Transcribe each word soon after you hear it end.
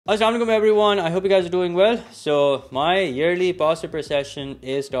Assalamu alaikum everyone, I hope you guys are doing well. So my yearly past paper session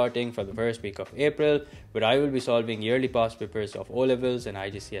is starting from the first week of April, where I will be solving yearly past papers of O-levels and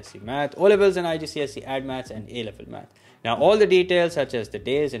IGCSE Math, O-levels and IGCSE Add Maths and A-level Math. Now all the details such as the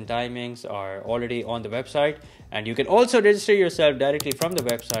days and timings are already on the website, and you can also register yourself directly from the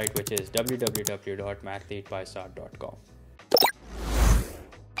website, which is www.mathletebysad.com.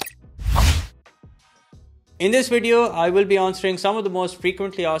 In this video, I will be answering some of the most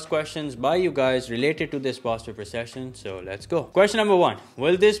frequently asked questions by you guys related to this past paper session. So let's go. Question number 1.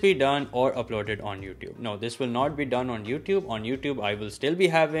 Will this be done or uploaded on YouTube? No, this will not be done on YouTube. On YouTube, I will still be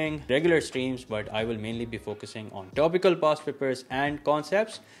having regular streams, but I will mainly be focusing on topical past papers and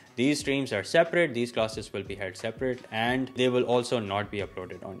concepts. These streams are separate. These classes will be held separate, and they will also not be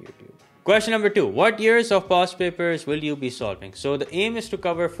uploaded on YouTube. Question number 2. What years of past papers will you be solving? So the aim is to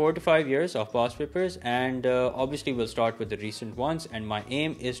cover 4 to 5 years of past papers, and obviously we'll start with the recent ones, and my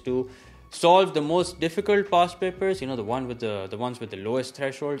aim is to solve the most difficult past papers, the ones with the lowest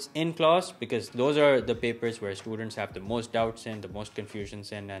thresholds in class, because those are the papers where students have the most doubts in, the most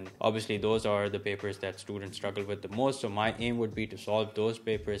confusions in, and obviously those are the papers that students struggle with the most. So my aim would be to solve those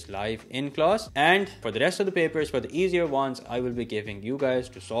papers live in class, and for the rest of the papers, for the easier ones, I will be giving you guys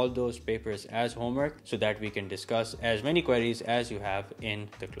to solve those papers as homework so that we can discuss as many queries as you have in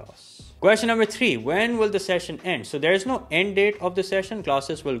the class. Question number 3. When will the session end? So there is no end date of the session.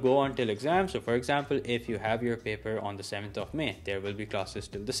 Classes will go until exam. So for example, if you have your paper on the 7th of May, there will be classes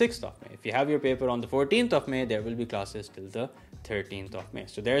till the 6th of May. If you have your paper on the 14th of May, there will be classes till the 13th of May.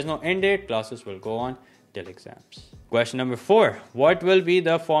 So there is no end date. Classes will go on till exams. Question number 4. What will be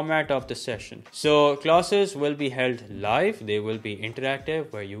the format of the session? So classes will be held live. They will be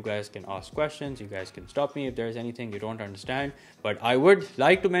interactive, where you guys can ask questions. You guys can stop me if there's anything you don't understand. But I would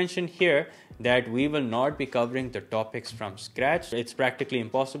like to mention here that we will not be covering the topics from scratch. It's practically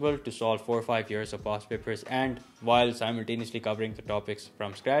impossible to solve 4 or 5 years of past papers and while simultaneously covering the topics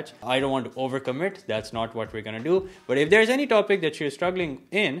from scratch. I don't want to overcommit. That's not what we're going to do. But if there's any topic that you're struggling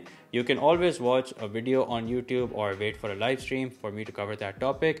in, you can always watch a video on YouTube or wait for a live stream for me to cover that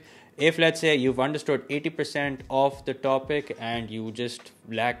topic. If let's say you've understood 80% of the topic and you just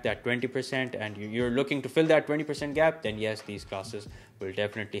lack that 20% and you're looking to fill that 20% gap, then yes, these classes will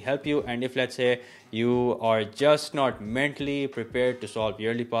definitely help you. And if let's say you are just not mentally prepared to solve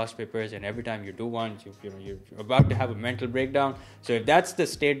yearly past papers, and every time you do one, you're about to have a mental breakdown. So if that's the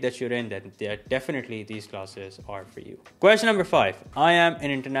state that you're in, then definitely these classes are for you. Question number 5. I am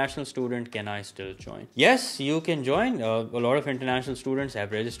an international student. Can I still join? Yes, you can join. A lot of international students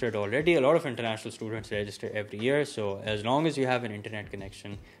have registered already. A lot of international students register every year. So as long as you have an internet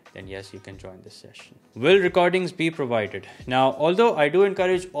connection, then yes, you can join this session. Will recordings be provided? Now, although I do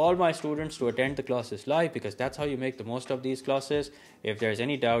encourage all my students to attend the classes live, because that's how you make the most of these classes. If there's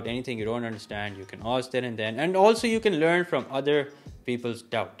any doubt, anything you don't understand, you can ask then and then. And also you can learn from other people's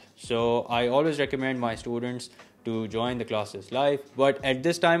doubt. So I always recommend my students to join the classes live. But at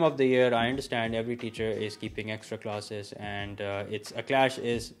this time of the year, I understand every teacher is keeping extra classes, and a clash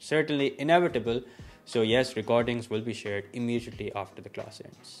is certainly inevitable. So yes, recordings will be shared immediately after the class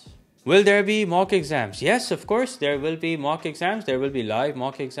ends. Will there be mock exams? Yes, of course, there will be mock exams. There will be live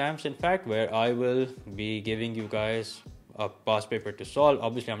mock exams, in fact, where I will be giving you guys a past paper to solve.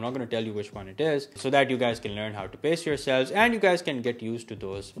 Obviously, I'm not going to tell you which one it is, so that you guys can learn how to pace yourselves and you guys can get used to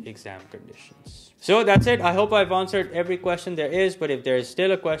those exam conditions. So that's it. I hope I've answered every question there is, but if there is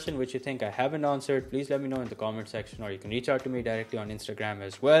still a question which you think I haven't answered, please let me know in the comment section, or you can reach out to me directly on Instagram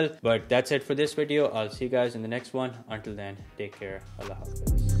as well. But that's it for this video. I'll see you guys in the next one. Until then, take care. Allah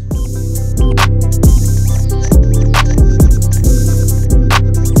Hafiz.